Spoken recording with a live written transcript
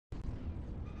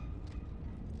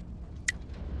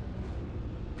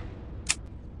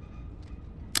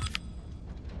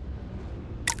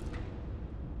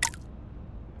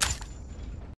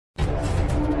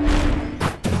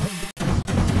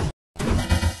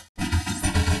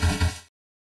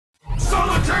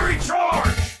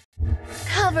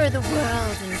Cover the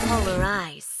world in polar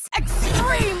ice.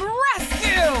 Extreme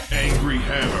rescue! Angry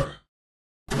hammer.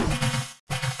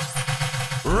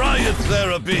 Riot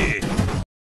therapy.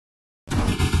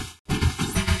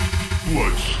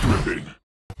 Blood stripping.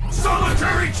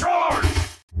 Solitary charge.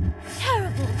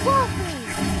 Terrible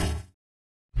wolfies.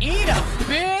 Eat a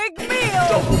big meal!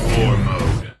 Double war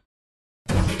mode.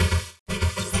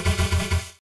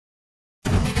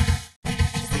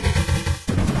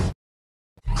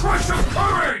 Crush of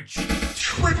courage.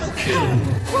 Triple kill.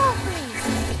 Wolfies.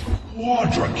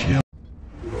 Quadra kill.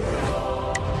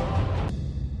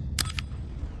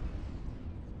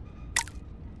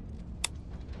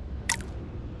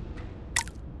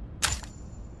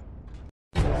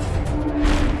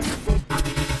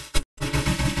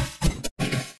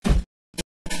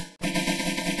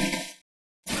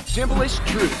 Simplest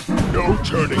truth. No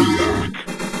turning back.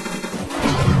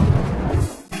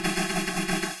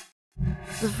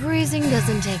 The freezing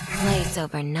doesn't take place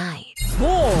overnight.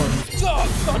 Born! Dog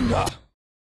thunder!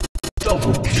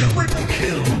 Double kill. Triple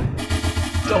kill.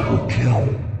 Double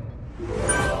kill.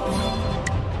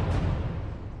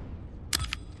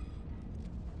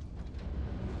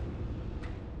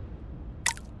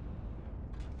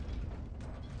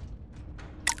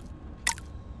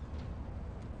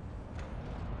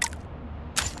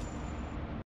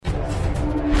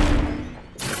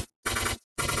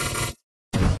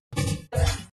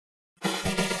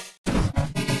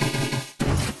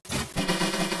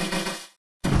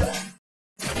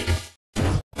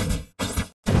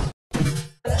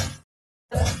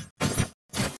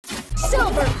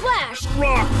 Silver flash.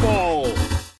 Rock ball.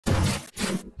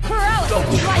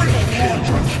 Paralysis lightning.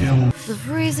 Quadra kill. The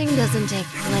freezing doesn't take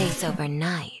place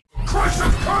overnight. Crush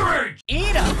of courage.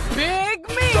 Eat a big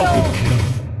Double meal! kill.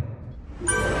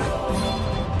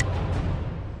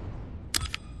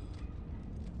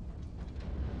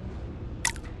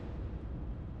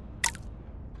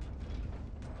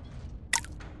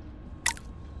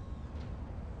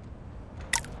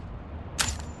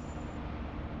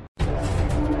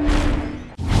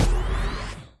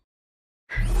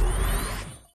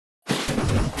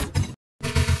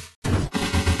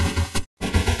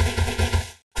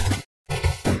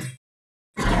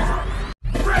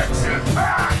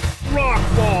 Rock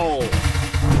ball!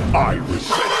 I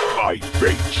resent my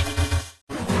fate!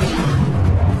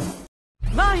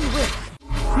 Mind whip!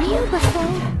 Beautiful.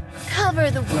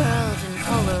 Cover the world in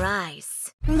polar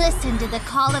ice. Listen to the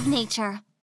call of nature.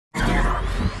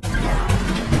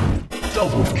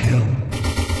 Double kill!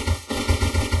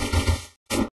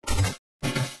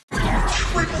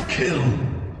 Triple kill!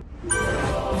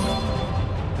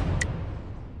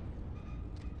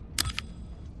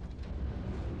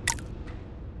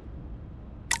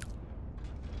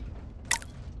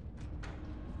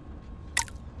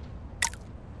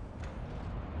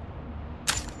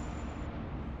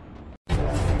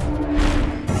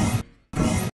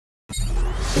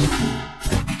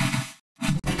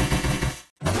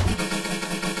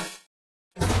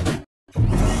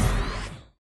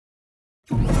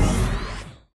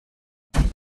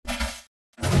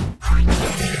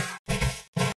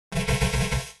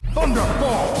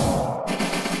 Thunderball!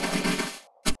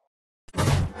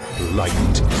 Light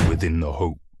is within the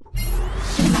hope.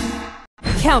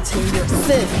 Counting your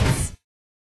sins.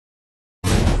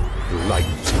 Light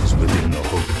is within the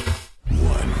hope.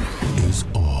 One is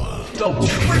all. Double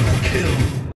triple kill!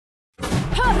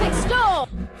 Perfect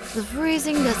storm. The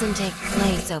freezing doesn't take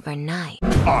place overnight.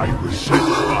 I resent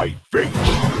my fate!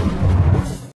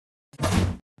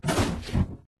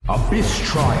 Abyss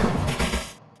trial!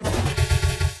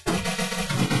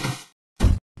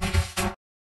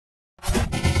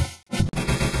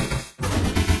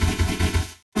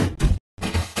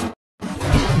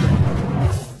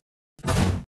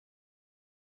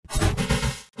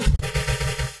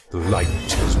 Light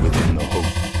is within the hope.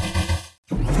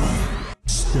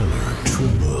 Stellar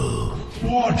triple.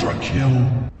 Quadra kill.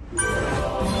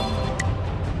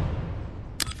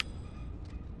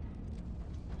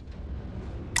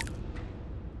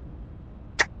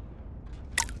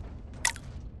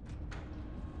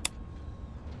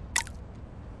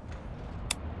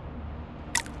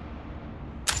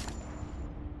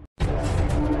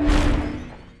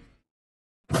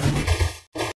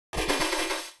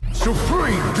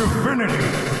 Supreme Divinity!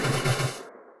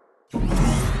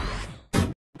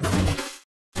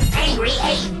 Angry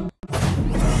ape!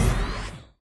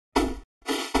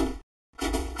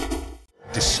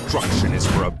 Destruction is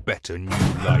for a better new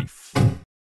life.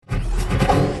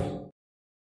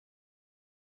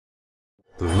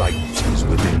 Light is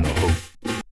within the hope.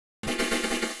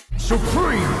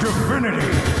 Supreme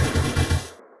Divinity!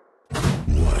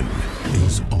 One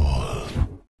is all.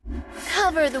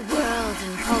 Cover the world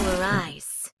in polar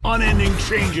ice. Unending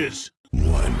changes.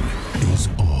 One is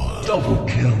all. Double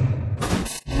kill.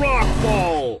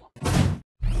 Rockfall.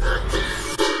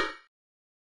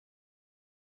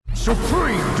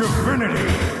 Supreme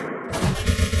Divinity.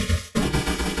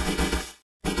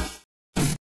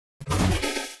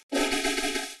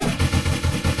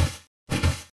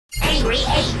 Angry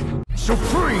Ape.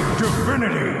 Supreme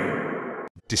Divinity.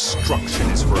 Destruction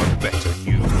is for a better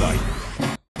new life.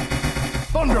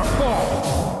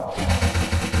 Thunderfall.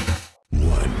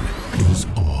 One is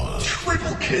all.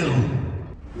 Triple kill.